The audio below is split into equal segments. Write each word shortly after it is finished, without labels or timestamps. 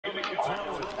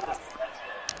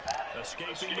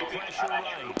Escaping the pressure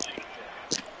right.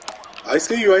 I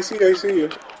see you. That's complete.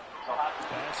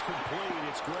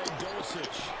 It's Greg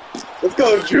Dulcich. Let's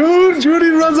go, Jude. Judy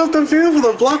runs up the field for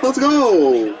the block. Let's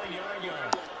go. A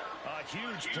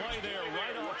huge play there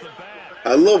right off the bat.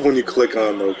 I love when you click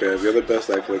on though, Kev. You're the best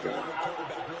at clicking.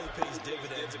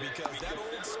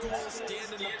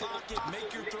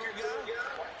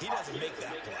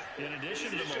 In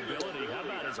addition to the mobility, how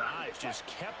about his eyes? Just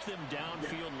kept them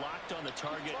downfield, locked on the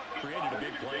target, created a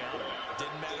big play out of it.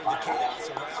 Didn't matter the chaos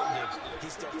around him. He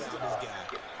still found his guy.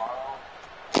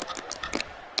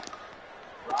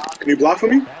 Can you block for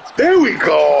me? There we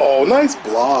go. Nice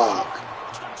block.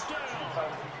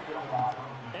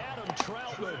 Adam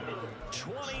Troutman,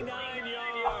 29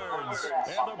 yards.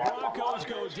 And the Broncos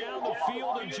go down the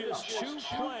field in just 2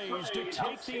 plays to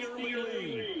take the early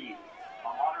lead. My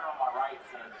monitor on my right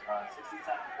says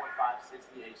 67.5,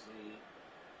 60 HD.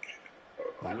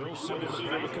 Wilson and the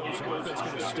Broncos offense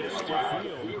going to stay on the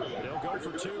field. They'll go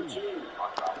for 2.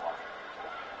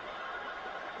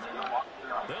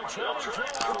 They'll try to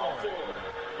throw for it.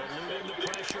 Eluding the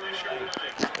pressure right.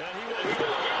 And he will get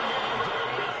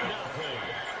nothing.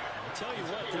 I'll tell you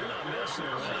what, they're not messing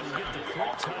around. You get the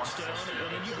quick touchdown, and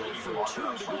then you go for 2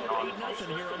 to go 8-0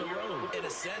 here on the road. In a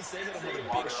sense, they hit him with a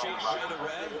big shot right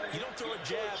away. You don't throw a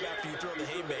jab after you throw the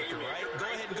haymaker, right? Go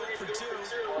ahead and go for 2.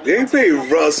 They say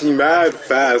Russ mad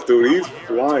fast, dude. He's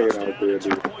flying out there,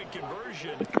 dude. Point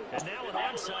conversion, and now an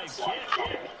onside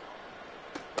kick.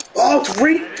 Oh, it's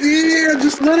right there.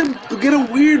 Just let him get a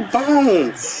weird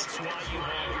bounce.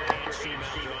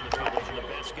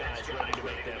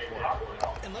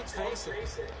 And let's face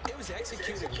it was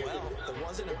executed well. It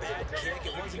wasn't a bad kick.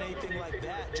 It wasn't anything like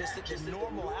that. Just that the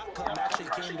normal outcome actually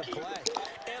came to play.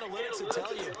 Analytics will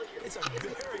tell you it's a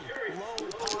very low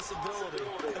possibility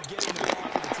of getting the ball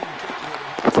for the team kicking it in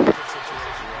that type of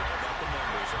situation. About the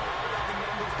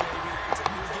numbers, baby. It's a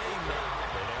new game now.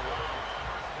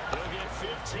 They'll get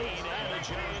 15 and the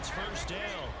Giants first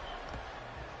down.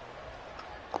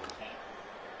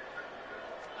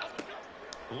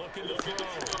 Looking to throw.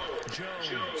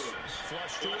 Jones.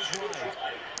 Flush to his right.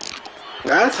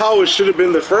 That's how it should have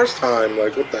been the first time.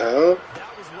 Like, what the hell?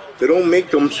 They don't make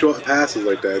them short passes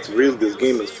like that. It's real. This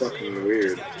game is fucking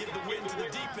weird. An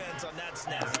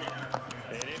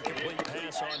incomplete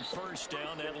pass on first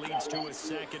down. That leads to a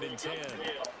 2nd and 10.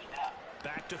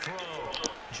 Back to throw.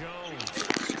 Jones.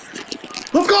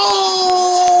 Let's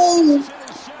go!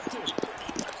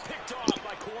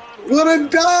 What a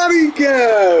Donnie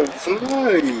gap!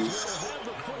 Nice.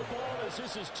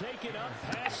 This is taken up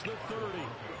past the 30.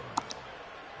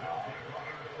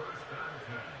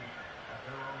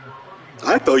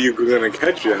 I thought you were gonna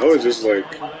catch it. I was just like,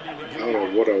 I don't know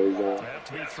what I was doing.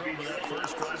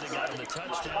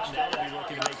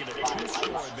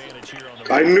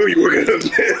 I knew you were gonna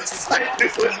miss. I knew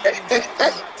it.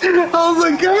 I was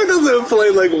like, guy doesn't play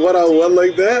like 1-on-1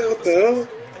 like that. What the hell?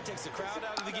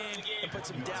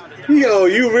 Yo,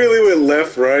 you really went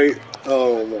left, right?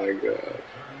 Oh my god.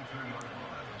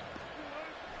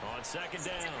 On 2nd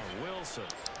down, Wilson.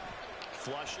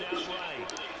 Flushed out right.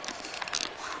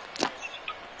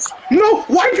 No,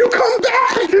 why'd you come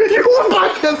back? You were by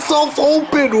yourself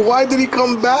open. Why did he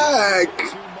come back?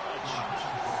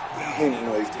 Oh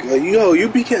my god. Yo, you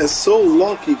be getting so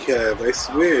lucky, Kev. I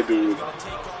swear, dude.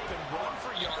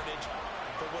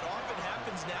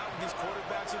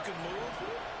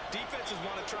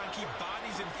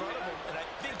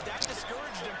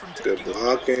 Good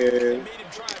blocking.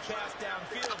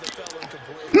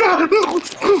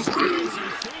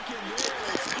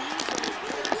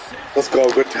 Let's go,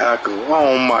 good tackle.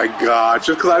 Oh my god,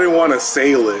 just because I didn't want to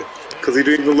sail it. Because he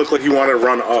didn't even look like he wanted to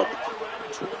run up.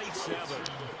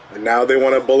 And now they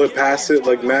want to bullet pass it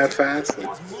like mad fast. And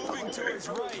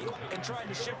trying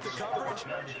to shift the coverage,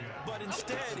 but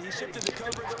instead he shifted the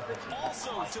coverage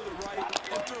also to the right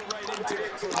and threw right into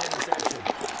it for an interception.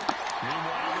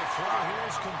 Meanwhile, the throw here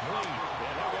is complete.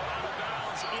 And he'll go out of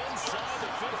bounds inside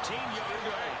the 15-yard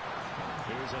line.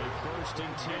 Here's a 1st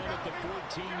and 10 at the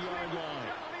 14-yard line.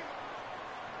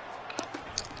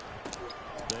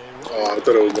 oh, I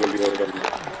thought it was going to be one of them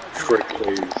trick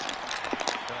plays. A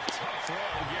tough throw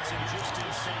gets him just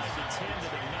inside the 10 to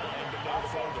the 9, but no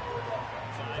further.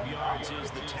 5 yards is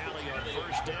the tally on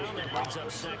first down. That brings up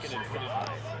 2nd and 5.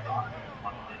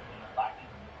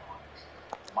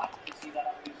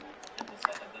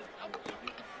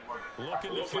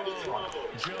 Looking to throw.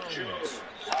 Jones.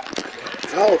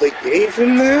 Oh, they gave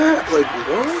him that? Like,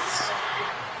 what?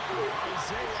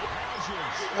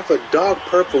 That's a dark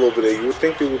purple over there. You would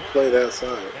think they would play that side.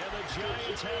 And the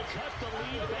Giants have cut the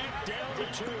lead back down to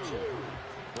 2.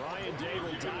 Brian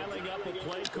Dable dialing up a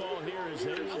play call here as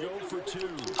they will go for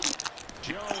two.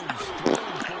 Jones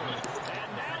throwing for it.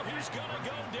 And now he's going to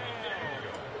go down.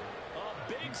 A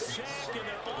big sack, and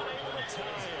they're unable to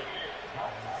tie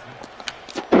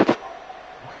it.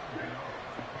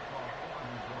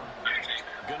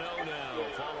 Gano now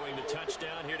following the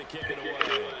touchdown here to kick it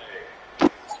away.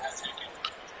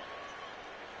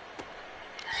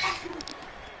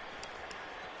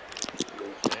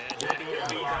 And he'll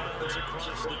be out of bounds across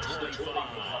the 25.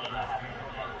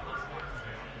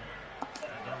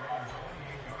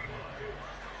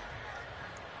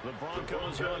 The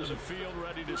Broncos onto the field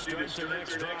ready to start their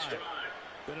next drive.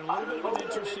 Been a little bit of an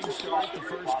interesting start. The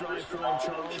first drive for him,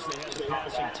 Charles, they had the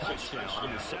passing touchdown.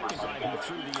 In the second drive, he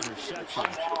threw the interception.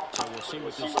 So we'll see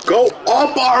what this... Go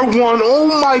up, R1!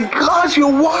 Oh my gosh,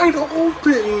 you're wide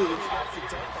open!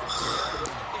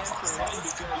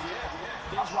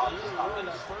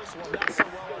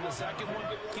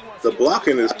 The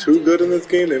blocking is too good in this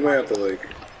game. They might have to, like,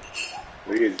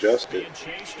 readjust it.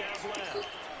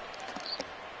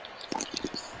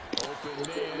 Open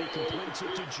man, he completes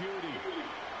it to Judy.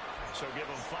 So give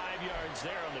him 5 yards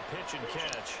there on the pitch and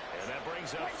catch. And that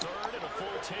brings up third and a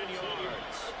full 10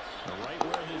 yards. Right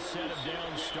where this set of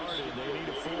downs started, they need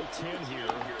a full 10 here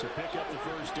to pick up the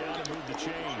first down and move the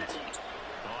chains.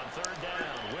 On third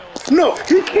down, Wilson. No,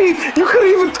 you can't. You couldn't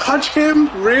even touch him?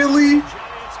 Really?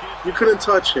 You couldn't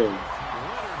touch him. Leonard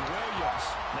Williams.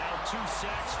 Now 2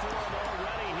 sacks for him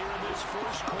already here in this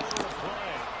first quarter of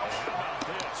play. And how about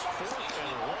this? 4th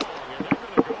and long, and they're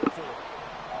going to go for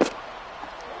it.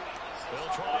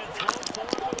 They'll try and throw for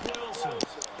it with Wilson.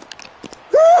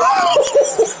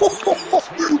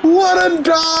 What a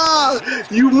dog!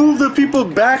 You moved the people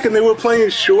back and they were playing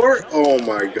short? Oh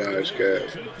my gosh,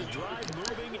 guys. Keep the drive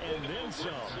moving and then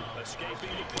some.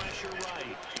 Escaping the pressure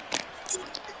right.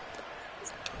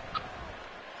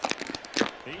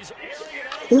 He's airing it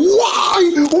out. Why?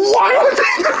 Why would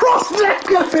they cross that?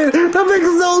 That makes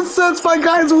no sense. My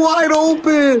guy's wide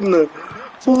open.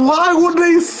 Why would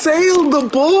they sail the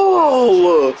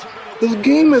ball? This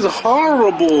game is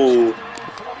horrible.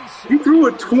 He threw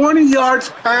it 20 yards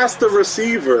past the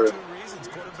receiver.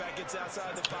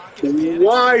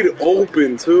 Wide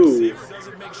open, too.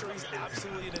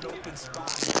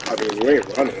 I mean, you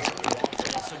ain't running.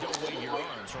 Also, don't wave your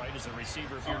arms, right, as a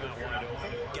receiver if you're not wide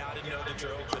open. Gotta know that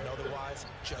you're open, otherwise,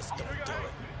 just don't do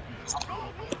it.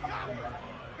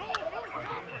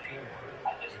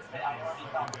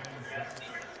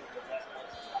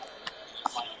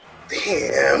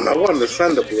 Damn, I wanted to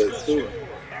send a blitz, too.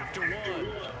 After one.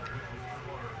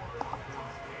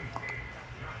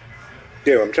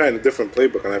 Yeah, I'm trying a different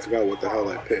playbook and I forgot what the hell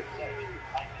I picked.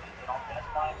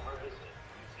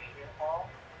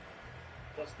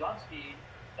 Does Gunspeed,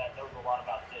 that knows a lot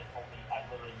about it, told me I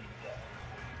literally need to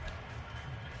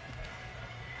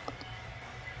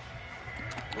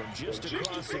From just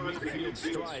across the midfield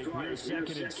stripe, we're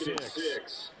 2nd and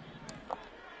 6.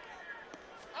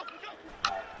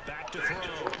 Back to throw.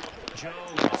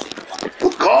 Jones.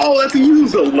 Oh, let's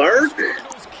use a lurk.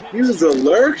 Use a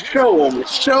lurk. Show him.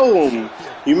 Show him.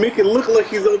 You make it look like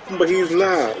he's open, but he's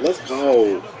not. Let's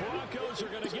go. The Broncos are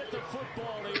going to get the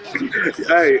football here.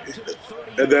 Hey,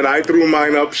 and then I threw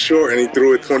mine up short, and he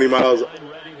threw it 20 miles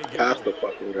past the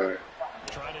fucking guy.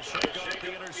 Trying to shake off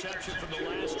the interception from the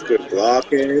last drive. Good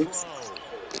blocking.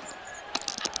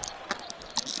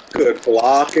 Good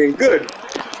blocking.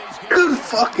 Good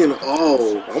fucking.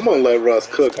 Oh, I'm gonna let Russ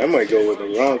cook. I might go with the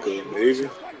Broncos, baby.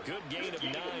 Good gain of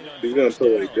 9 on He's gonna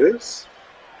play like this?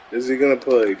 Is he gonna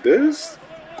play like this?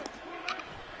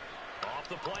 off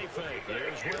the play fake.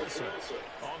 Here's Wilson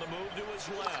on the move to his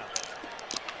left.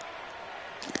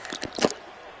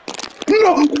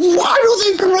 No, why do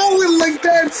they throw it like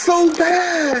that so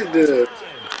bad?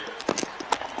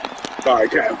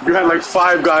 Alright, Cap, you had like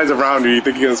 5 guys around you. You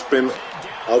think you're gonna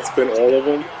outspin all of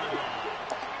them?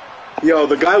 Yo,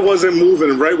 the guy wasn't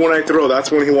moving right when I throw.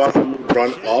 That's when he wants to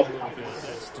run up.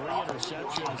 That's 3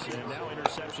 interceptions, and now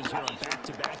interceptions here on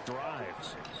back-to-back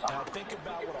drives. Now think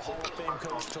about what a Hall of Fame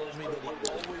coach told me that he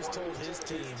always told his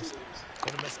teams.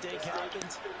 When a mistake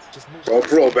happens, just move. Don't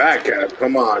throw back, Cap.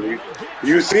 Come on.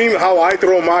 You seen how I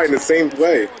throw mine the same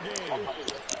way.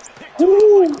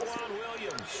 Woo!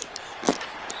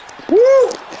 Woo!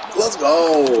 Let's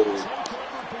go.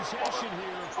 Possession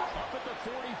here, up at the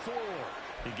 44.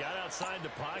 He got outside the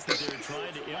pocket there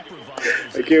trying to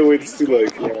improvise. I can't wait to see,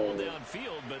 like,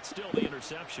 downfield, but still the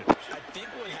interception. I think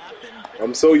what happened.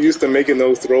 I'm so used to making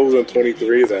those throws in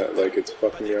 23 that, like, it's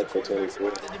fucking me up for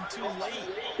 24.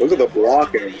 Look at the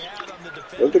blocking.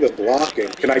 Look at the blocking.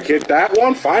 Can I get that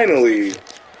one? Finally. Here's a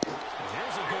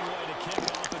good way to kick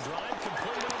off the drive.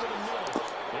 Complete over the middle.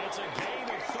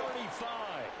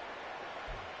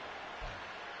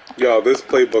 Yo, this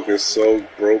playbook is so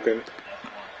broken.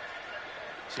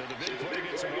 So the big play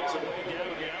gets him all the way down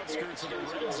the outskirts of the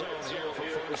red zone here for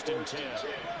 1st and 10.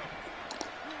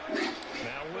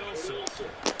 Now Wilson.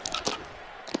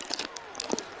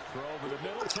 Throw over the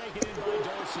middle, taken in by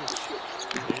Dulcich.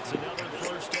 It's another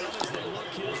 1st down as they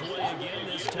look his way again,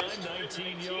 this time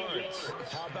 19 yards.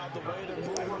 How about the way to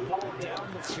move the ball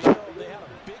down the field? They had a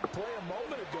big play a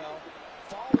moment ago.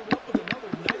 Followed up with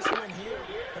another nice one here.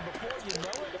 And before you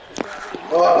know it,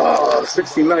 Oh,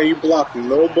 69, you blocked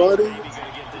nobody? Maybe going to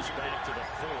get this back to the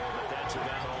 4, but that's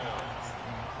about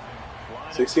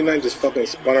all. 69 just fucking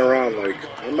spun around like,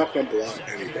 I'm not going to block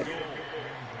anybody.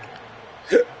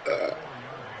 To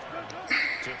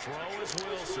throw is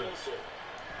Wilson.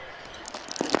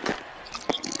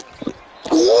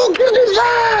 Look at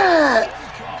that!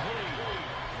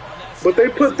 But they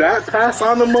put that pass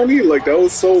on the money? Like, that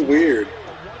was so weird.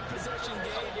 one-possession game,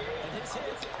 and his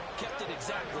hit kept it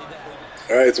exactly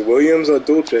that. Alright, it's Williams or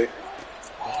Dulce.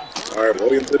 Alright,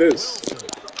 Williams it is.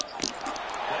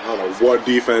 I don't know what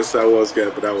defense that was,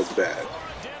 but that was bad.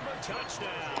 Denver touchdown.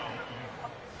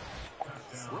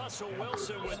 Russell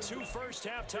Wilson with 2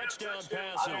 first-half touchdown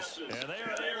passes, and they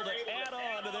are able to add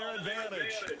on to their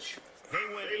advantage. They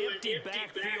went empty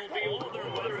backfield, all their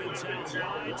weapons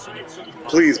out wide, so they're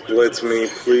Please blitz me,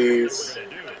 please.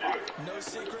 No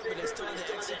secret, but they started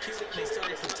to execute it, and they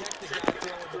started to protect the guy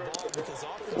throwing the ball because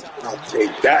oftentimes I'll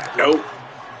take that, nope.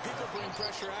 people bring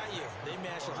pressure at you. They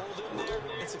managed to hold in there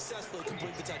and successfully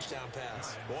complete the touchdown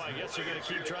pass. Boy, I guess you're going to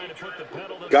keep trying to put the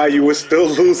pedal to the Guy, you were still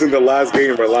losing the last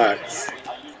game, relax.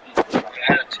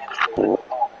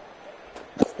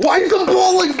 Why does the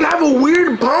ball like have a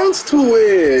weird bounce to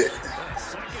it?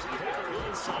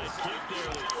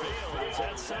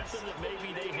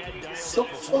 So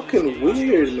fucking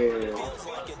weird, man. Feels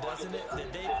like it, doesn't it?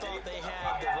 That they thought they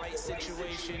had the right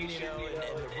situation, you know,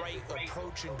 and the right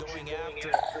approach in going after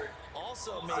it.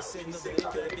 Also may signal that they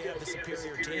feel like they have the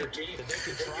superior team, that they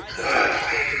can try this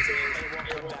and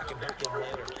it won't come back and hurt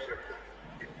them later.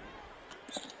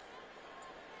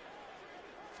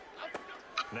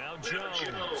 Now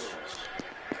Jones.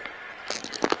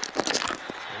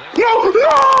 No,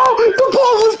 the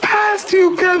ball was past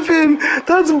you, Kevin.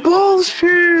 That's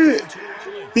bullshit.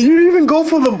 You didn't even go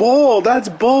for the ball. That's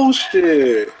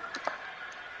bullshit.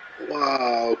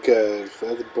 Wow, Kev,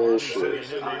 that's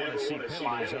bullshit. You never want to see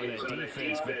penalties on that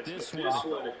defense, but this one a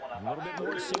little bit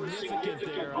more significant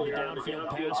there on the downfield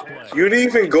pass play. You didn't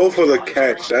even go for the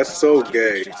catch. That's so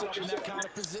gay. Yourself in that kind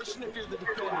of position if you're the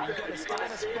defender. You got to stay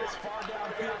in a spot far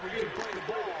downfield where you can play the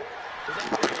ball.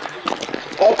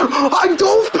 Oh, I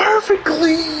dove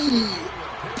perfectly. Picking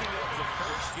up the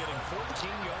first, getting 14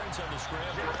 yards on the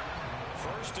scramble.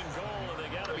 1st and goal, and they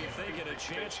got to be thinking a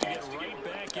chance to get right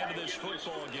back into this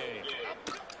football game.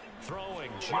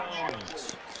 Throwing Jones. This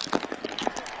is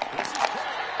caught.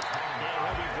 And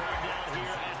he'll be brought down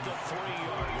here at the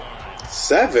 3-yard line.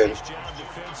 7. Nice job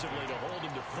defensively to hold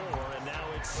him to 4, and now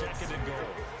it's 2nd and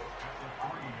goal.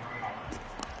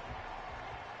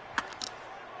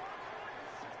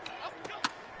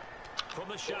 From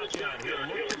the shotgun, he'll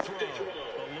look to throw.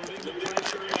 Eluding the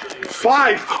pressure line.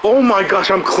 5. Oh my gosh,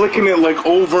 I'm clicking it like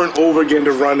over and over again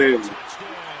to run in. Touchdown.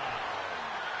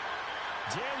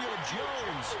 Daniel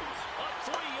Jones, a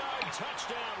 3-yard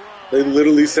touchdown run. They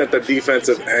literally sent the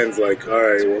defensive ends like, all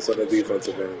right, what's on the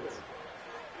defensive ends?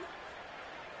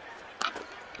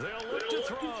 They'll look to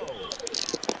throw.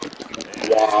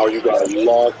 Wow, you got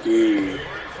lucky.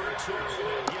 For 2,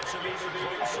 gets him even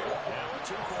closer. Now a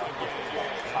 2-point game.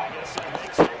 And I guess that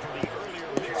makes up for the earlier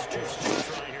missed just to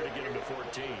try here to get him to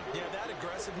 14. Yeah, that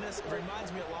aggressiveness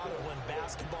reminds me a lot of when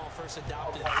basketball first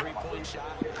adopted a three-point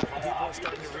shot. People are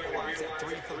starting to realize that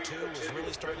 3 for 2 was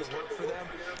really starting to work for them.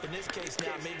 In this case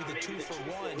now, maybe the 2 for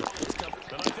 1 is coming.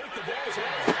 But I think the ball's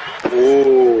out.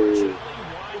 Ooh.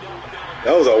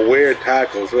 That was a weird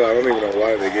tackle, so I don't even know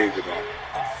why they gave it that.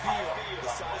 And feel the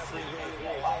sigh of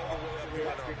relief all the way up here in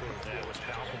our booth. That was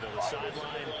palpable. The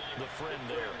sideline, the friend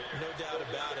there. No doubt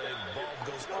about it. Ball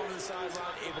goes over the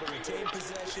sideline, able to retain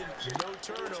possession, no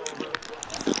turnover.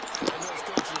 And those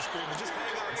coaches are screaming, just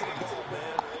hang on to the ball,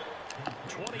 man.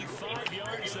 25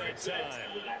 yards that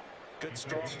time. Good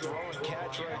strong throw and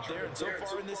catch right there. And so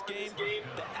far in this game, the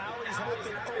alleys have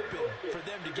been open for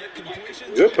them to get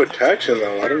completions. Good protection,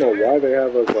 though. I don't know why they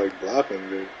have us, like, blocking,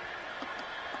 dude.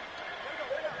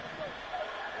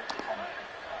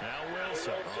 Now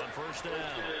Wilson on 1st down.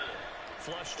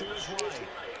 Flush to his right.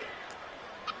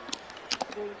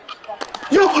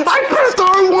 Yo, I pressed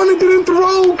R1 and didn't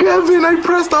throw, Kevin. I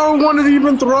pressed R1 and didn't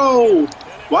even throw.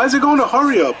 Why is it going to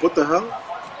hurry up? What the hell?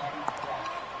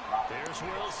 There's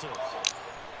Wilson.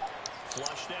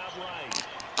 Flushed out right.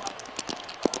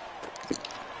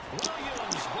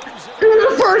 Williams brings it. Give me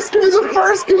the first! Give me the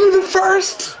first! Give me the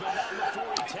first! But not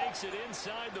before he takes it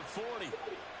inside the 40.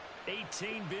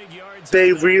 18 big yards.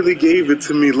 They really gave it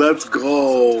to me. Let's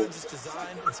go. Sometimes it's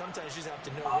design, and sometimes you just have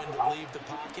to know when to leave the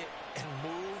pocket and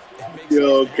move and make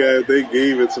Yo, Kev, they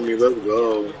gave it to me. Let's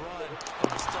go.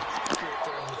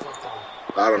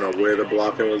 I don't know where the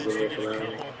blocking was in there for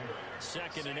that.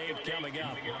 2nd and 8 coming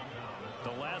up.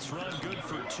 The last run good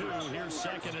for 2. Here's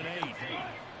 2nd and 8.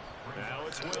 Now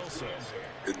it's Wilson.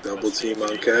 Good double team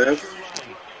on Kev.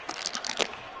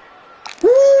 Woo!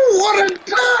 What a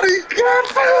dotty,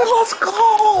 Kev! Let's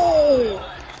go!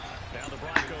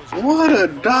 What a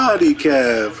dotty,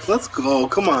 Kev! Let's go.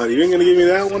 Come on, you ain't gonna give me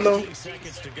that one though?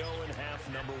 Seconds to go in half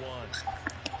number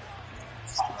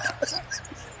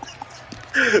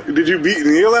 1. Did you beat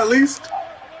Neil at least?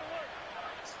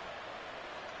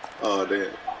 Oh damn.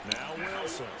 Now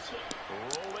Wilson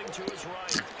rolling to his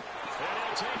right. And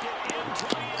he'll take it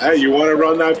into Hey, you want to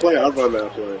run that play? I'll run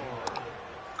that play.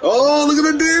 Oh, look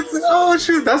at the dance! Oh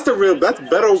shoot, that's better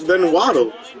than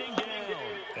Waddle.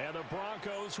 And the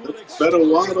Broncos That's better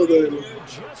Waddle than.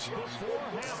 just before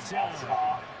halftime.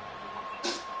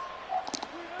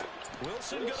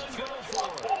 Wilson gonna throw for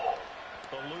it.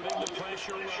 Eluding the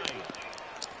pressure right.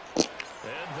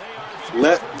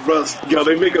 Let Russ. Yo,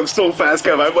 they make him so fast,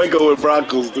 Kev. I might go with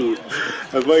Broncos, dude.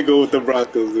 I might go with the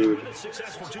Broncos, dude. A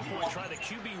successful 2-point try. The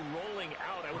QB rolling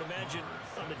out, I would imagine,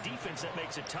 on the defense that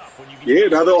makes it tough. When you Yeah,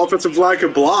 now the offensive line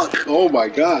can block. Oh my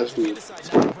gosh, dude.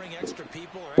 Decide not to bring extra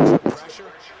people or extra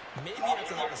pressure. Maybe you have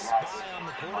to have a spy on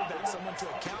the quarterback, someone to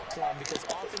account for him, because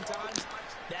oftentimes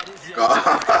that is the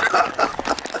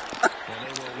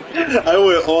I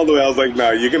went all the way. I was like,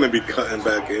 nah, you're gonna be cutting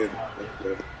back in.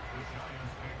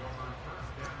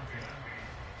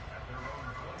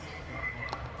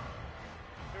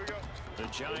 The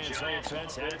Giants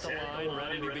offense at the line,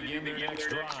 ready to begin their next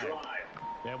drive.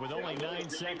 And with only 9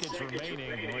 seconds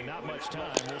remaining, well, not much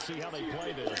time, we'll see how they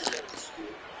play this.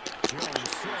 Jones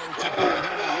throws to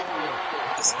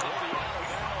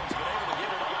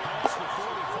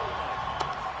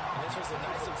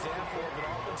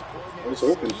I was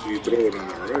hoping she'd throw it on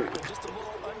the right. just a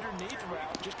little underneath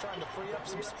route, just trying to free up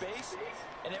some space,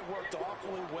 and it worked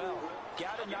awfully well.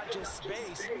 Gathered not just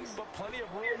space, but plenty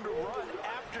of room to run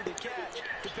after the catch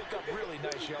to pick up really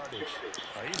nice yardage.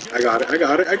 I got it.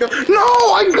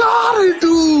 No, I got it,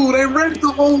 dude. I ran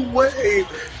the whole way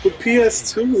with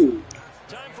PS2.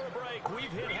 Time for a break.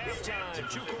 We've hit halftime.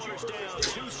 2 quarters down.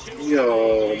 2 still.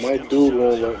 Yo, my dude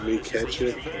won't let me catch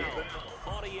it.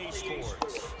 On EA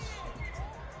Sports.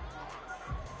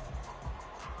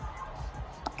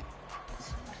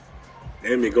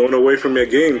 Damn, you're going away from your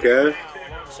game, Kev.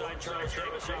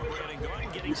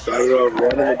 You started off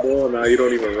running the ball, now you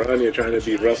don't even run. You're trying to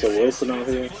be Russell Wilson out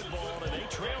here.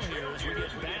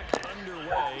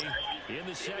 In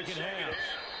the second half.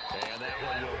 And that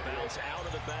one will bounce out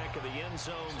of the back of the end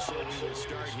zone, so we will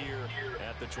start here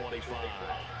at the 25.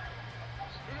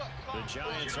 The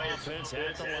Giants offense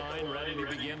at the line, ready to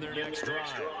begin their next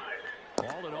drive.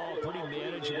 All in all, pretty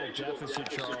manageable deficit,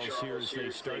 Charles, here as they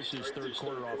start this third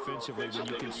quarter offensively when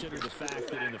you consider the fact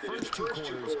that in the first 2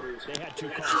 quarters, they had 2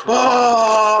 calls.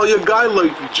 Oh, your guy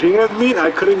like jammed me.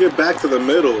 I couldn't get back to the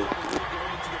middle.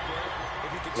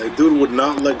 Like, dude would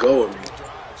not let go of me.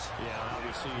 Yeah,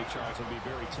 obviously, Charles, it'll be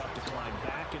very tough to climb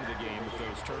back into the game if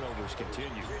those turnovers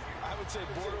continue. I would say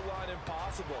borderline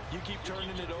impossible. You keep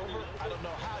turning it over, I don't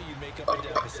know how you make up a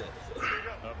deficit.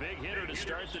 A big hitter to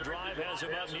start the drive has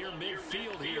him up near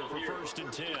midfield here for 1st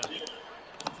and 10.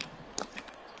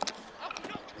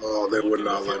 Oh, they would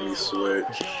not let me switch.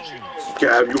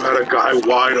 Gab, you had a guy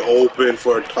wide open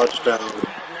for a touchdown.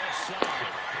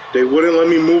 They wouldn't let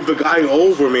me move the guy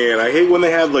over, man. I hate when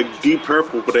they have, like, deep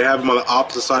purple, but they have him on the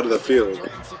opposite side of the field.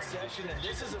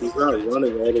 He's not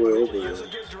running all the way over there.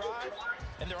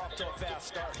 And they're off to a fast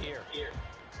start here.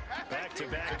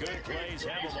 Back-to-back good plays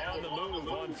have him on the move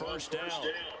on 1st down.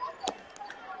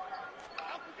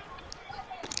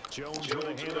 Jones with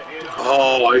a hand off.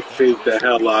 Oh, I faked the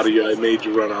hell out of you. I made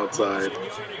you run outside.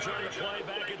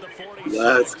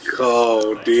 Let's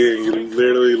go, dude. You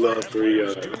literally lost 3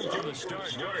 yards.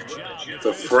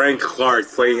 The Frank Clark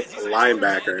playing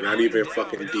linebacker, not even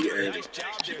fucking DN. Nice job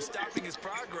there stopping his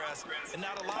progress and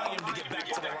not allowing him to get back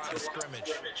to the line of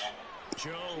scrimmage.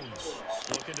 Jones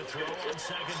looking to throw on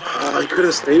 2nd down. I could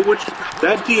have stayed with you.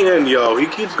 That DN, yo, he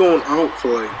keeps going out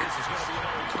for like. This is going to be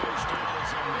another 1st down as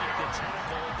they make the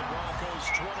tackle at the Broncos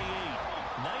 28.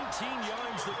 19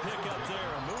 yards to pick up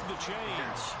there. Move the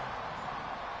chains.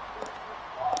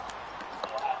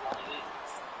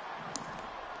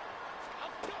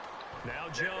 Now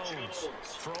Jones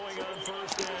throwing on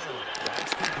first down.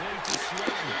 That's complete to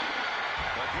Slayton.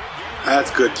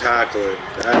 That's good tackling.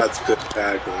 That's good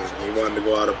tackling. He wanted to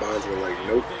go out of bounds, but like,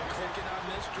 nope.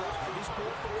 He's 4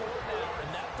 for 4 now, and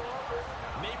that throw,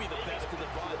 maybe the best of the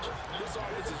bunch. This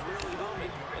offense is really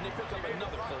humming, and they pick up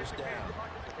another first down.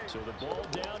 So the ball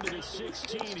down to the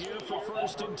 16 here for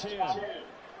 1st and 10.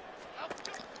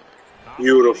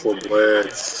 Beautiful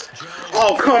blitz.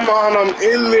 Oh, come on. I'm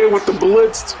in there with the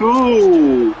blitz,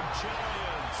 too.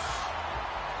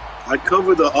 I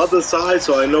covered the other side,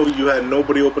 so I know you had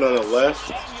nobody open on the left.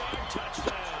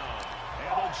 Touchdown.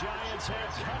 And the Giants have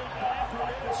cut it back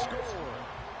within a score.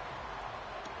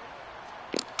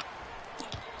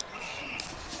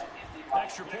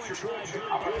 Extra point try good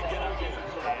by Gallagher.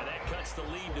 And that cuts the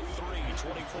lead to 3,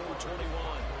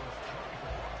 24-21.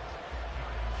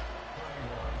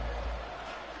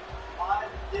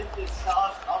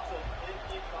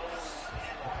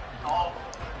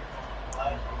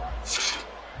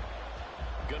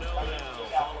 Gano now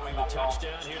following the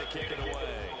touchdown here to kick it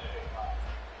away.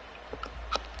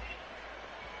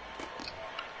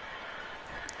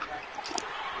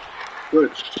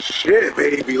 Good shit,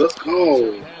 baby. Let's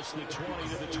go. Past the 20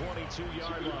 to the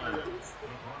 22-yard line.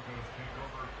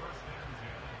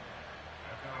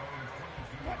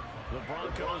 The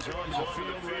Broncos are on the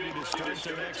field ready to start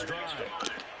their next drive.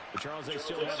 But Charles, they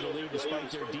still have the lead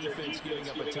despite their defense giving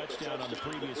up a touchdown on the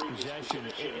previous possession.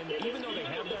 And even though they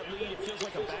have that lead, it feels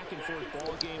like a back-and-forth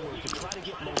ball game where to try to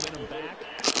get momentum back.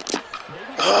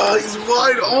 He's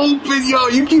wide open, yo.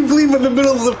 You keep leaving the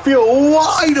middle of the field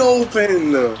wide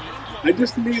open. I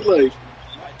just need, like,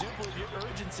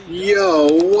 yo,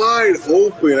 wide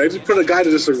open. I just put a guy to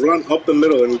just run up the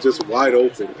middle, and he's just wide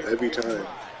open every time.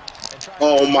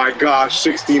 Oh, my gosh,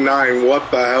 69. What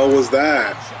the hell was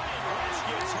that?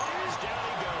 It's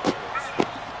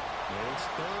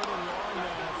 3rd and long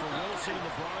now for Wilson and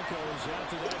the Broncos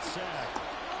after that sack.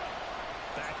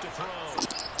 Back to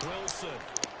throw. Wilson.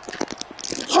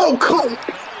 Oh, come.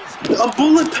 A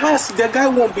bullet pass. That guy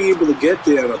won't be able to get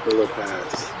there on a bullet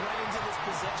pass.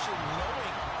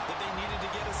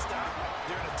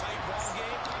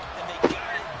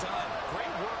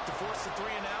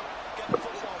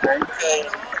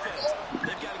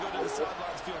 They've got to go to the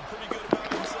sidelines feeling pretty good about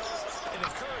themselves and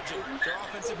encouraging their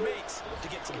offensive mates to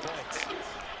get some points.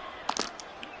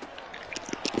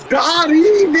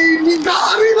 Dottie, baby,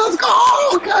 Dottie, let's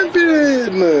go,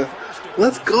 Kevin.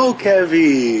 Let's go,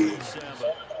 Kevin.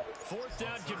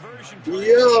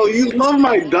 Yo, you love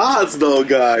my dots, though,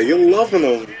 guy. You're loving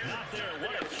them. What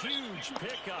a huge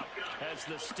pickup as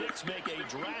the Sticks make a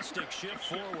drastic shift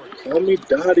forward. Call me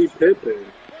Dottie Pippen.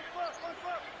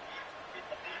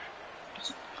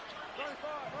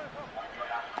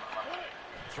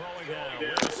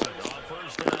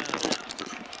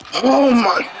 Oh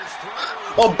my!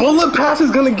 A bullet pass is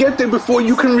gonna get there before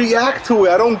you can react to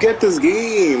it. I don't get this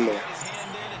game.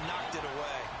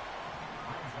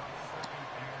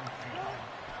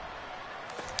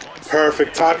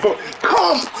 Perfect time for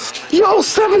come, yo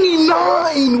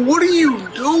 79. What are you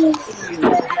doing?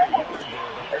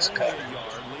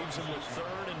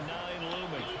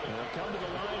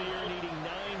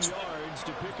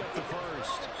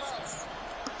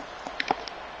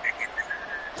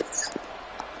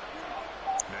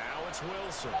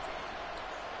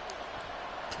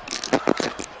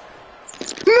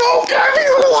 No,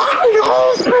 Gabby's wide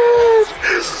open!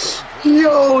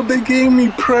 Yo, they gave me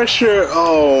pressure.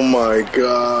 Oh my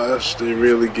gosh, they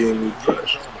really gave me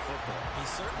pressure.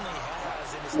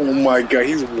 Oh my god,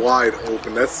 he's wide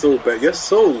open. That's so bad. You're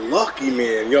so lucky,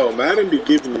 man. Yo, Madden be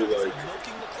giving you like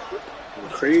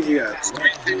crazy ass. They're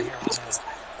going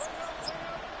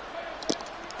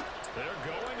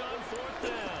on 4th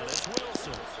down. It's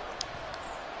Wilson.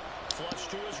 Flush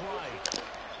to his right.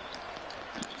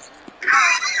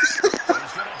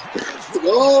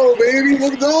 Oh, baby,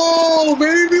 let's go,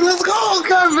 baby, let's go,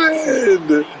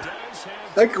 Kevin.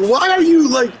 Like, why are you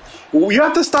like? You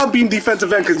have to stop being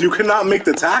defensive end because you cannot make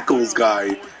the tackles,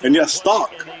 guy, and you're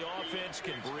stuck.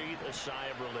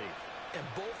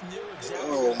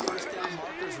 Oh my.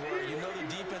 You know the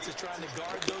defense is trying to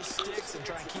guard those sticks and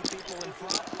try and keep people in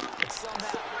front, but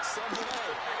somehow, some way,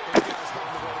 those guys find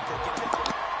a way to pick it up.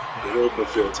 The open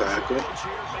field tackle. Back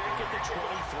at the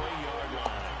 23-yard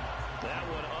line. That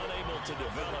one unable to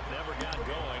develop, never got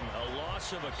going. A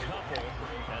loss of a couple,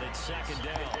 and it's 2nd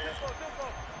down.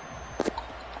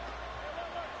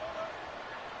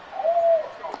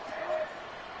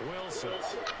 Wilson.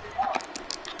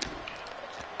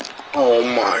 Oh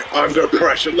my, under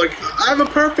pressure. Like, I have a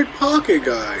perfect pocket,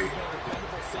 guy.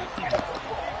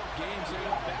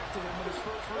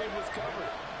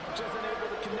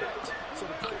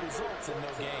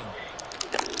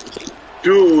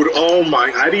 Dude, oh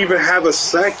my, I didn't even have a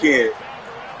second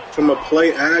from a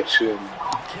play action.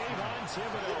 Kayvon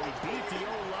Thibodeau beat the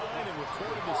O-line and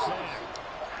recorded the sack.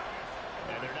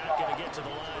 And they're not going to get to the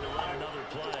line to run another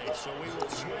play. So we will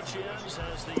switch ends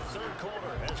as the third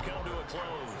quarter has come to a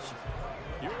close.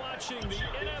 You're watching the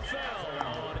NFL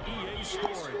on EA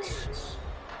Sports.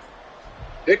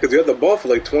 Yeah, because you had the ball for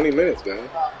like 20 minutes, man. And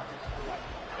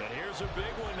here's a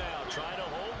big one now. Trying to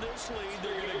hold this lead.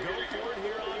 They're going to go for it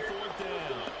here on fourth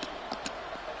down.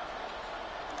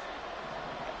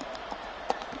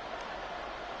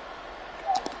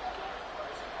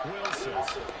 Wilson.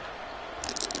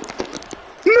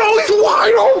 No, he's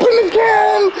wide open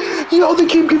again! Yo, they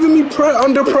keep giving me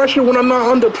under pressure when I'm not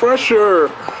under pressure.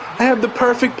 I have the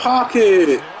perfect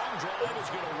pocket.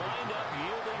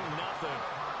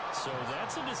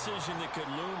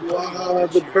 Wow, I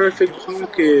have the perfect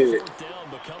pocket.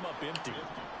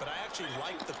 But I actually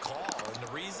like the call, and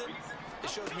the reason? It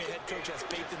shows me a head coach has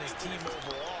faith in his team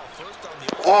overall. First on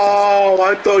the Oh,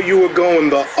 I thought you were going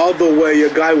the other way. Your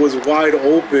guy was wide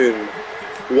open.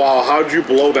 Wow, how'd you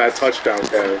blow that touchdown,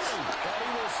 Kev?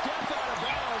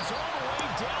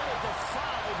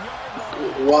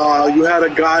 Wow, you had a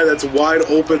guy that's wide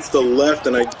open to the left,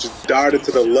 and I just darted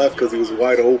to the left because he was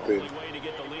wide open.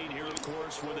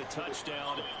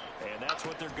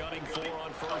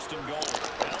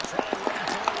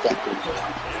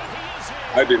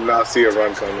 I did not see a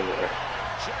run coming there.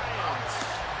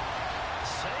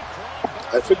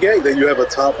 I forget that you have a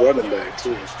top running back,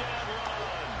 too.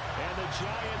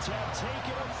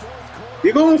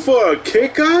 You going for a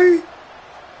kick, guy?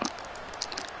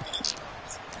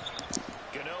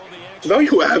 No,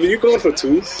 you haven't. You going for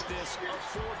twos.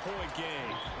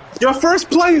 Your first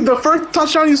play, the first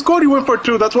touchdown you scored, you went for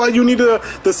two. That's why you need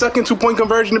the second 2-point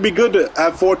conversion to be good to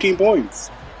have 14 points.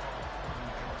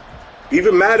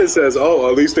 Even Madden says, oh,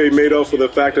 at least they made up for the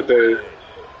fact that they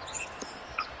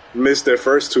missed their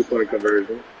first 2-point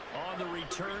conversion. On the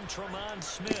return, Tremont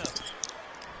Smith.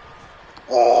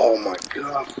 Oh my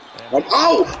God!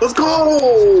 Oh, let's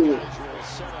go!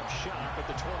 Set up shop at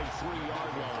the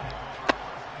 23-yard line.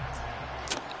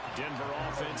 Denver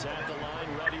offense at the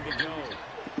line, ready to go.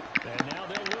 And now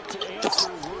they look to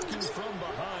answer, working from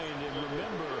behind. And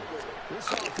remember, this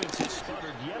offense has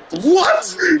sputtered yet. What?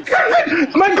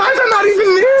 My guys are not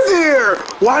even near there.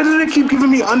 Why do they keep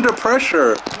giving me under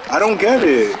pressure? I don't get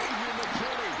it.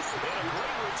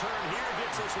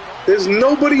 There's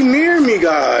nobody near me,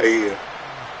 guy.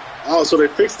 Oh, so they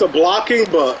fixed the blocking,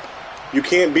 but you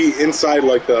can't be inside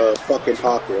like the fucking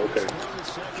pocket. Okay.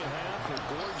 Second half, a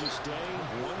gorgeous day,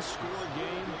 one-score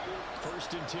game,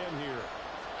 1st and 10 here.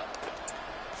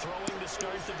 Throwing to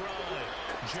start the drive.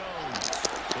 Jones.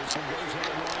 This one goes in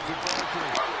the line for Barkley.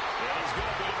 And he's going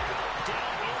to be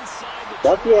down inside the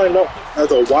Barkley lined up as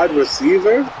a wide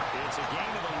receiver. It's a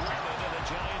gain of 11 and a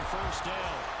giant first down.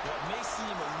 What may seem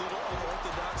a little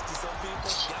unorthodox to some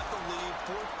people, got the lead,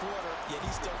 fourth quarter, yet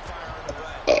he's still firing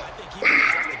away. I think he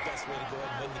believes that's the best way to go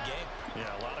ahead and win the game.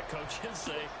 Yeah, a lot of coaches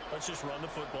say, let's just run the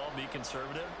football, be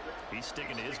conservative. He's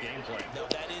sticking to his game plan. No,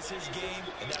 that is his game,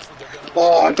 and that's what they're going to do.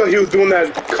 Oh, I thought he was doing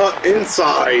that cut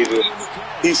inside.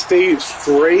 He stayed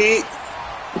straight.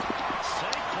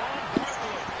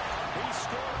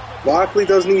 Barkley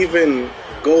doesn't even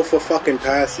go for fucking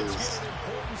passes.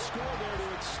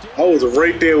 I was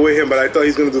right there with him, but I thought he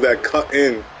was going to do that cut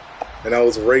in. And I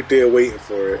was right there waiting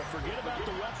for it. Forget about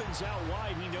the weapons out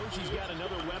wide. He knows he's got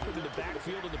another weapon in the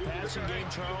backfield of the passing game,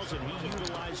 Charles, and he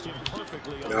utilized him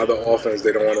perfectly. Now the offense,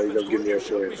 they don't want to even give me a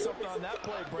play. Something on that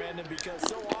play, Brandon, because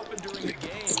so often during the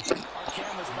game, our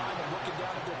cameras find them looking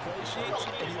down at their play sheets,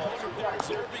 and you wonder if they're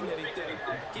observing anything.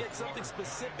 He had something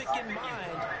specific in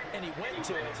mind, and he went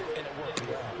to it, and it worked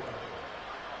well.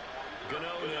 Gano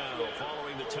now,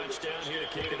 following the touchdown here to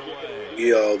kick it away.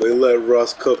 Yo, they let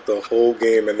Russ cook the whole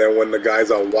game, and then when the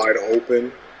guys are wide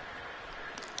open.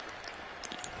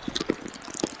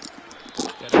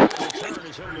 And the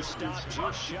return is going to stop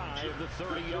just shy of the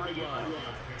 30-yard line.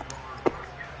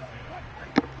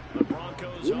 The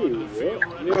Broncos onto the field,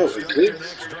 ready to start their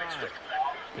next drive.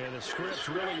 And the script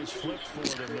really is flipped for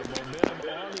them. The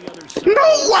momentum on the other side.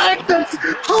 No way!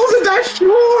 How is it that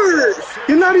short?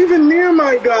 You're not even near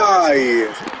my guy.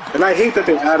 And I hate that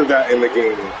they added that in the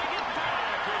game.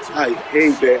 I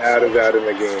hate they added that in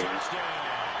the game.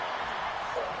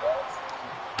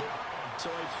 So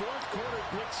a fourth quarter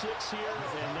pick six here,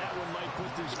 and that one might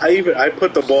put this. I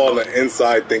put the ball on the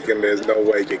inside thinking there's no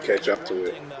way he could catch up to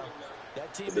it.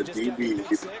 The DB.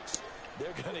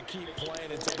 They're going to keep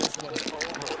playing until this one's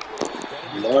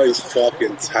over. Nice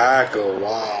fucking tackle.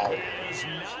 Wow. Is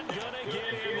not going to get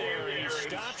in there. He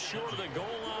stopped short of the goal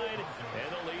line, and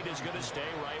the lead is going to stay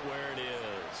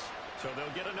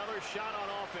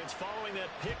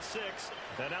pick six,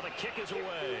 and now the kick is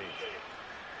away.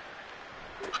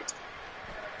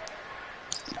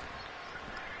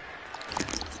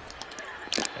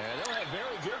 And they'll have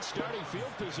very good starting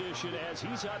field position as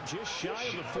he's up just shy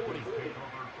of the 40.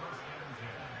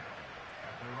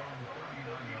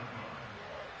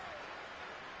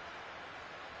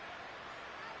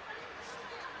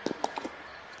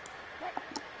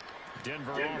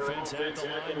 Denver offense at the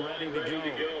line, ready to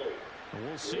go.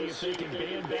 We'll see if they can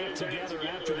band back together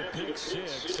after the pick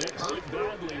six. It hurt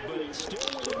badly, but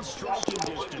still within striking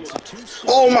distance.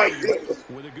 Oh my God!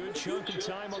 With a good chunk of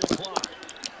time on the clock.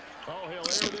 Oh, he'll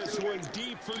air this one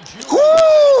deep for Judy.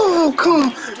 Oh,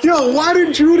 come! Yo, why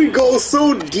did Judy go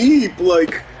so deep?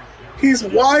 Like, he's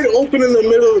wide open in the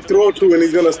middle of the throw to, and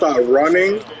he's gonna start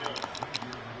running.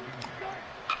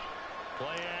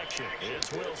 Play action.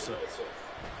 It's Wilson.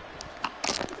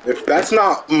 If that's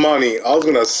not money, I was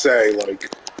gonna say, like.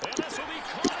 And this will be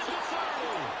caught at the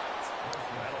 30.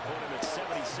 That'll put him at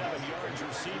 77 yards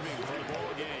receiving for the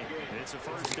ball game. It's a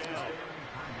first down.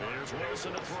 There's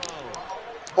Wilson to throw.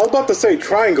 I was about to say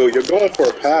triangle. You're going for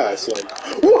a pass. Like,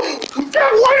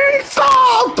 why did he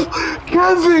stop?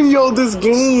 Kevin, yo, this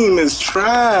game is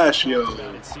trash, yo.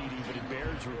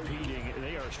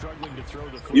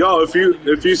 Yo, if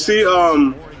you see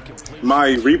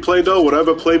my replay though,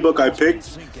 whatever playbook I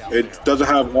picked, it doesn't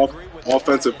have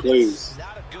offensive plays.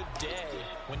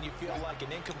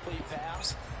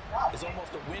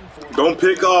 Don't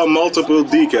pick multiple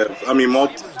decaf. I mean,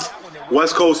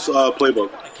 West Coast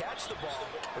playbook.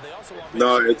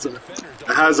 No, it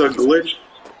has a glitch.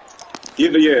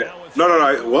 Either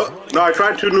No. What? No, I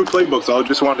tried 2 new playbooks. I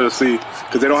just wanted to see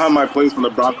because they don't have my plays from the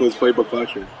Broncos playbook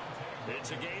last year.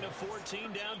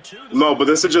 No, but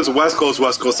this is just West Coast.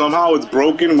 Somehow it's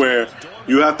broken where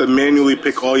you have to manually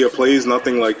pick all your plays.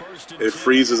 Nothing like it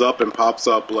freezes up and pops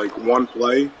up like one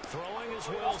play. Throwing is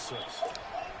Wilson.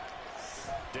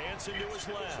 Dancing to his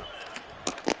left.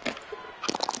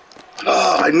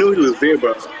 Oh, I knew he was there,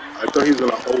 but I thought he was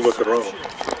going to overthrow. And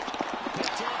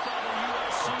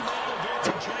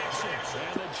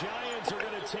the Giants are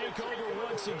going to take over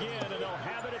once again, and they'll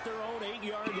have it at their own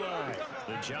 8-yard line.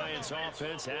 The Giants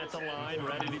offense at the line,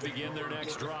 ready to begin their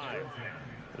next drive.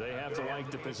 They have to like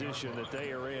the position that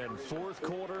they are in. Fourth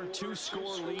quarter,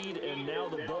 2-score lead, and now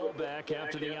the ball back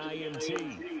after the INT.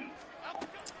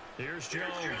 Here's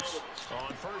Jones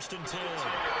on 1st and 10.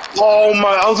 Oh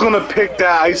my, I was going to pick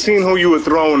that. I seen who you were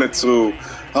throwing it to.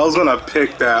 I was going to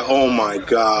pick that. Oh my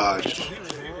gosh. He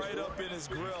was right up in his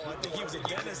grill. I think he was a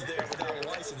dentist there without a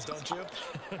license, don't you?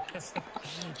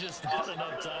 Just not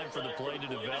enough time for the play to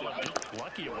develop.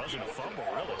 Lucky it wasn't a fumble,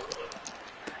 really.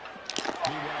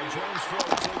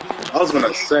 I was going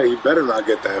to say, you better not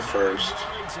get that first.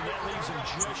 And that leaves him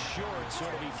just short, so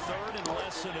it'll be 3rd and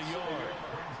less than a yard.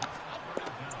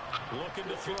 Looking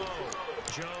to throw.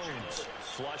 Jones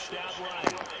flushed out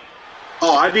right.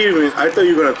 Oh, I thought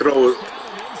you were going to throw it.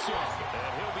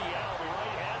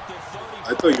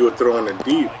 I thought you were throwing it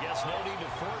deep. I guess no need to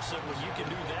force it when you can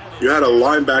do that. You had a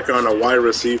linebacker on a wide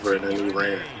receiver, and then he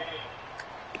ran.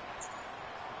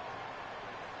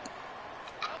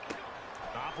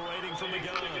 Operating from the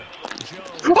gun.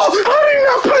 Jones. Oh, how did he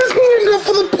not put his hand up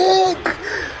for the pick?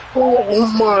 Oh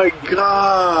my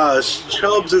gosh.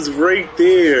 Chubbs is right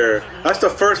there. That's the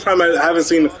first time I haven't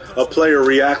seen a player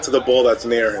react to the ball that's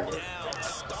near him.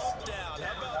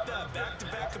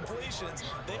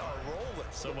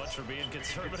 So much for being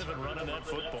conservative and running that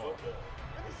football.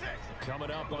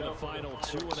 Coming up on the final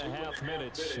 2.5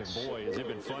 minutes. And boy, has it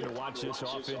been fun to watch this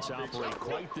offense operate.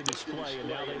 Quite the display, and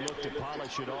now they look to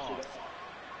polish it off.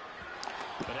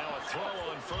 But now a throw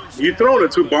on first. You throwing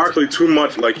it to Barkley too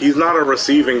much. Like, he's not a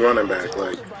receiving running back.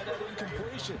 Like,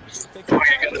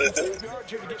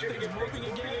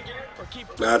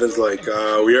 that is like,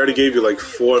 we already gave you like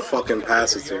 4 fucking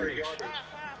passes here.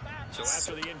 So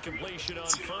after the incompletion on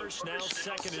first, now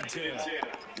 2nd and 10.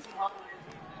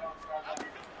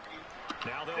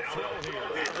 Now they'll throw here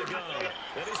out of the gun.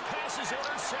 And his pass is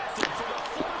intercepted for the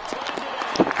 4th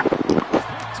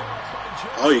time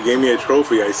today. Oh, you gave me a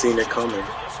trophy. I seen it coming.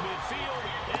 Across midfield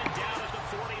and down at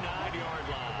the 49-yard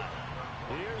line.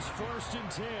 Here's 1st and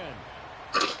 10.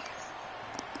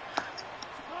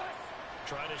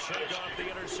 Trying to shake off the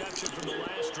interception from the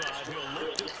last drive. He'll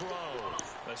look to throw.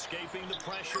 Escaping the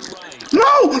pressure right.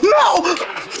 No!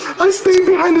 I stayed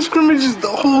behind the scrimmages the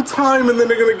whole time, and then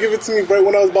they're going to give it to me right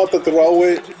when I was about to throw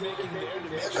it.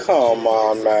 Come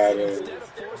on, Madden.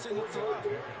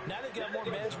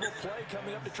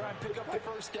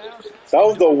 That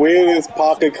was the weirdest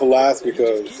pocket collapse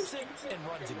because...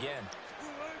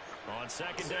 On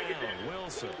 2nd down,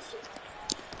 Wilson.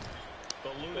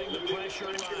 The Eluding the pressure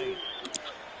right.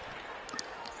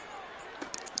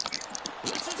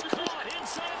 This is caught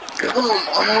inside the...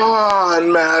 Come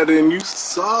on, Madden, you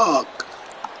suck.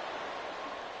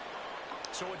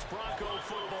 So it's Bronco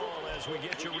football as we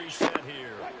get you reset here.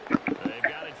 They've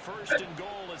got it first and goal.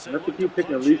 I have to keep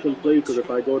picking recent plays because if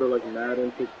I go to like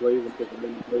Madden, pick plays and pick a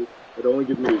mini plays, it only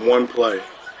gives me One play,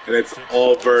 and it's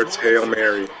all Verts Hail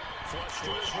Mary.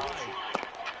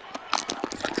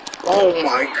 Oh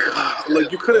my god,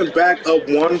 like you couldn't back up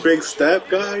one big step,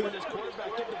 guy?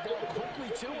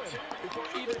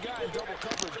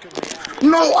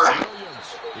 No,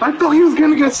 I thought he was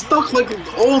gonna get stuck like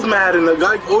old Madden. The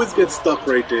guy always gets stuck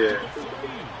right there.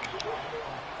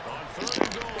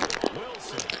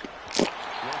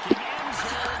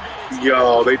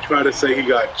 Yo, they try to say he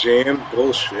got jammed.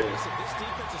 Bullshit.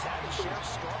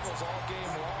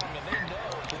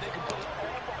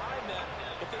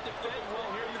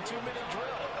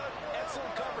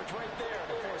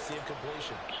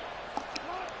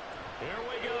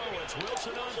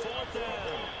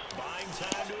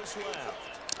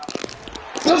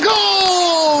 Let's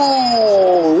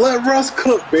go! Let Russ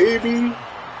cook, baby.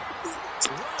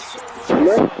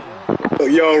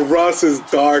 Yo, Russ is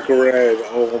dark red.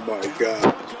 Oh my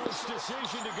god.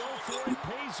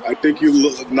 I think you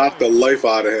knocked the life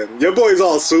out of him. Your boy's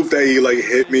all soup that he like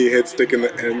hit stick in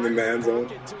the end zone.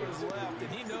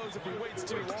 He knows if he waits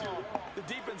too long, the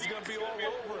defense is going to be all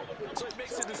over him. So he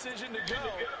makes a decision to go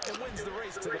and wins the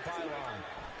race to the pylon.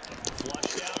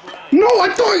 No, I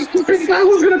thought this guy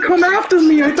was gonna come after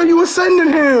me. I thought you were sending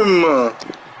him. Well,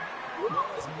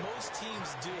 as most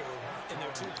teams do in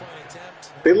their two-point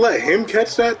attempt, They let him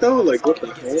catch that though? Like what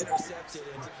the hell? intercepted.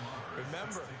 And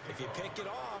remember, if you pick it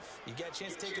off, you get a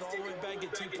chance to take it all the way back,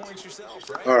 get 2 points yourself,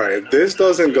 right? Alright, if this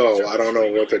doesn't go, I don't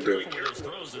know what to do.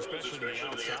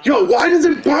 Yo, why does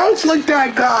it bounce like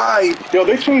that, guy? Yo,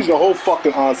 they changed the whole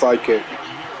fucking onside kick.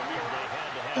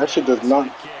 That shit does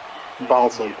not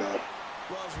bounce like that.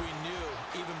 Well, as we knew,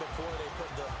 even before they put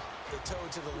the toe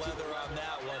to the leather on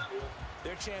that one,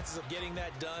 their chances of getting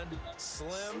that done,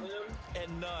 slim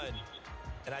and none.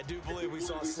 And I do believe we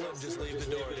saw Slim just leave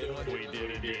the door, didn't we? We did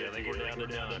indeed. I think we're down to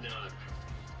none.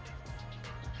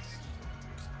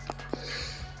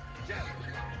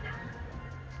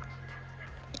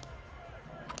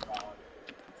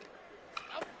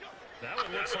 That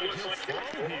one looks like he'll throw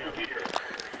here.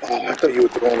 Oh, I thought you were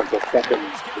throwing like a fucking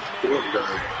short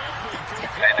guy.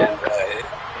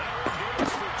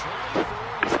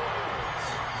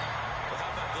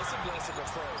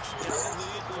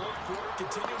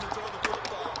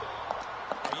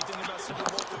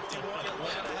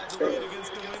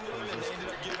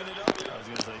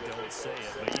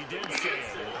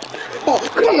 Oh,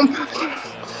 come on.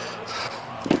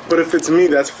 But if it's me,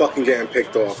 that's fucking getting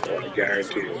picked off, I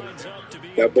guarantee you.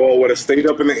 That ball would have stayed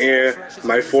up in the air.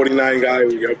 My 49 guy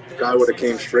would have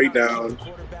came straight down.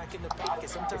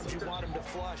 Sometimes you want him to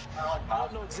flush. I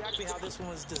don't know exactly how this one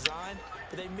was designed,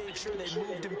 but they made sure they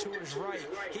moved him to his right.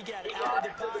 He got out of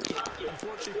the pocket.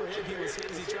 Unfortunately for him, he was hit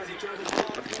as he tried to throw the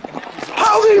ball.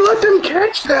 How they let them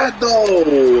catch that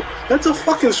though? That's a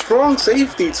fucking strong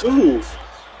safety too.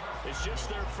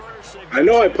 I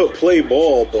know I put play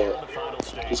ball, but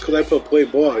just because I put play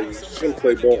ball, you shouldn't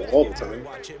play ball all the time.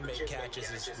 Watch him make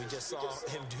catches as we just saw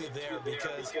him do there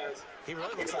because he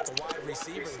really looks like a wide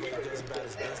receiver the way he goes about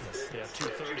his business. Yeah,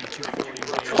 230,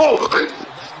 240. Oh!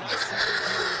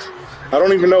 I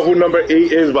don't even know who number 8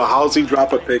 is, but how's he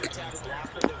drop a pick?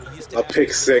 A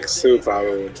pick 6 too,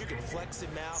 probably. You can flex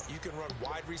him out. You can run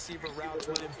wide receiver routes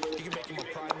with him. You can make him a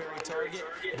primary target,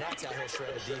 and that's how he'll shred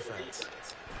a defense.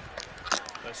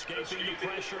 Escaping the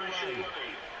pressure right.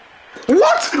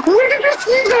 What? Where did you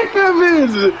see that,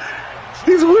 Kevin?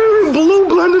 He's wearing blue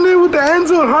blending in with the end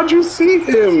zone. How'd you see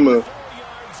him?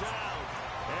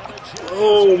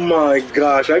 Oh my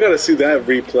gosh, I gotta see that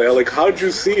replay. Like, how'd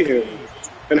you see him?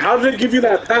 And how did they give you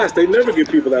that pass? They never give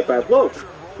people that pass. Look,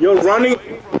 you're running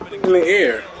in the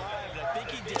air.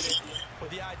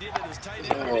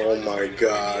 Oh my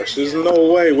gosh, there's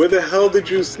no way. Where the hell did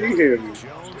you see him?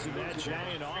 Jones and that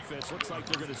giant offense looks like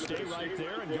they're going to stay right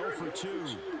there and go for 2.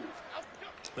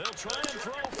 They'll try and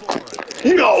throw for it.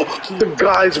 Yo, the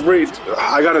guy's rate.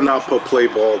 I gotta not put play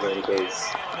ball then, because.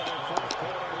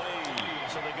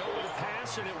 So they go with a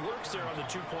pass and it works there on the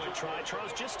 2-point try.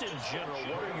 Charles, just in general,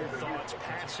 what are your thoughts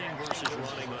passing versus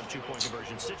running on 2-point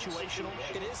conversion? Situational?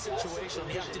 It is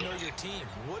situational. You have to know your team.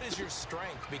 What is your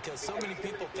strength? Because so many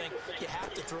people think you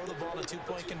have to throw the ball in a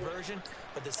 2-point conversion,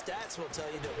 but the stats will tell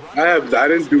you that I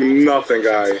didn't do nothing,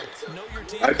 guy.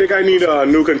 I think I need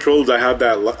new controls. I have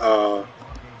that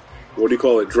what do you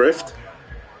call it? Drift?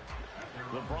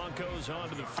 Broncos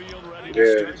onto the field, ready Yeah.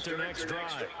 to start their next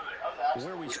drive.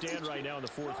 Where we stand right now in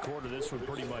the fourth quarter, this one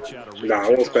pretty much out of reach. Nah, I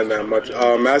won't spend that much.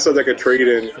 Matt says I could trade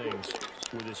in.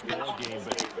 With this ball game,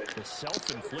 but the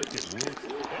self-inflicted wound.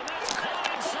 And that's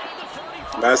caught inside the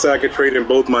 35. Matt said I could trade in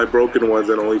both my broken ones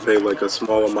and only pay like a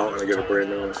small amount and I get a brand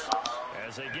new one.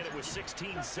 As they get it with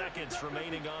 16 seconds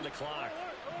remaining on the clock.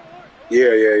 Yeah.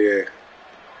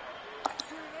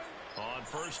 On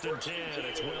 1st and 10,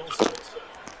 it's Wilson.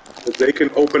 If they can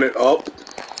open it up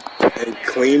and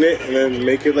clean it and then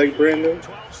make it like brand new,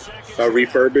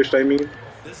 refurbished, I mean.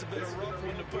 This has been a rough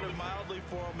one to put it mildly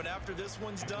for him, and after this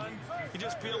one's done, you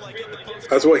just feel like in the post.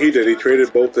 That's what he did. He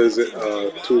traded both his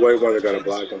 2 white ones and got a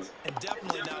black one. And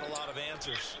definitely not a lot of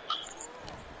answers.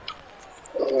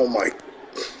 Oh my.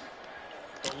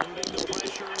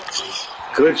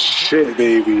 Good shit,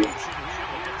 baby.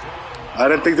 I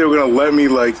didn't think they were gonna let me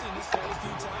like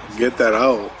get that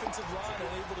out. Offensive line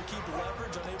unable to keep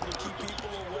leverage, unable to keep people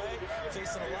away,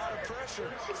 facing a lot of pressure.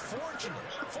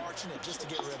 Fortunate just to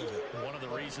get rid of it. One of the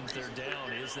reasons they're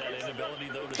down is that inability,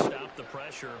 though, to stop the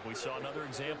pressure. We saw another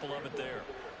example of it there.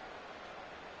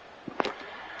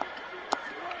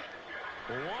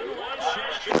 One last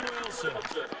shot for Wilson.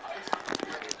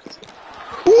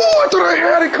 Ooh, I thought I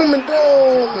had it coming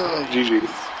down. GG.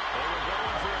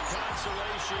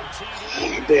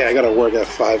 Yeah, I gotta work at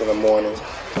 5 in the morning.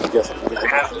 I guess I'm gonna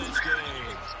have it.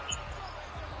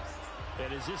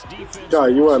 Yeah,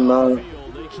 you are not.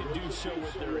 They can do so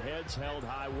with their heads held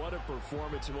high. What a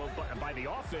performance. Well, by the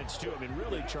offense, too. I mean,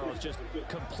 really, Charles, just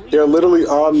complete. They're literally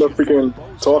on the freaking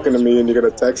talking to me and you're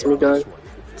gonna text me, guys?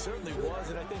 It certainly was,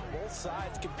 and I think both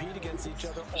sides compete against each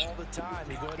other all the time.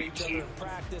 You go to each other in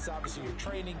practice, obviously your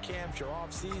training camps, your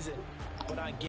off season, but on game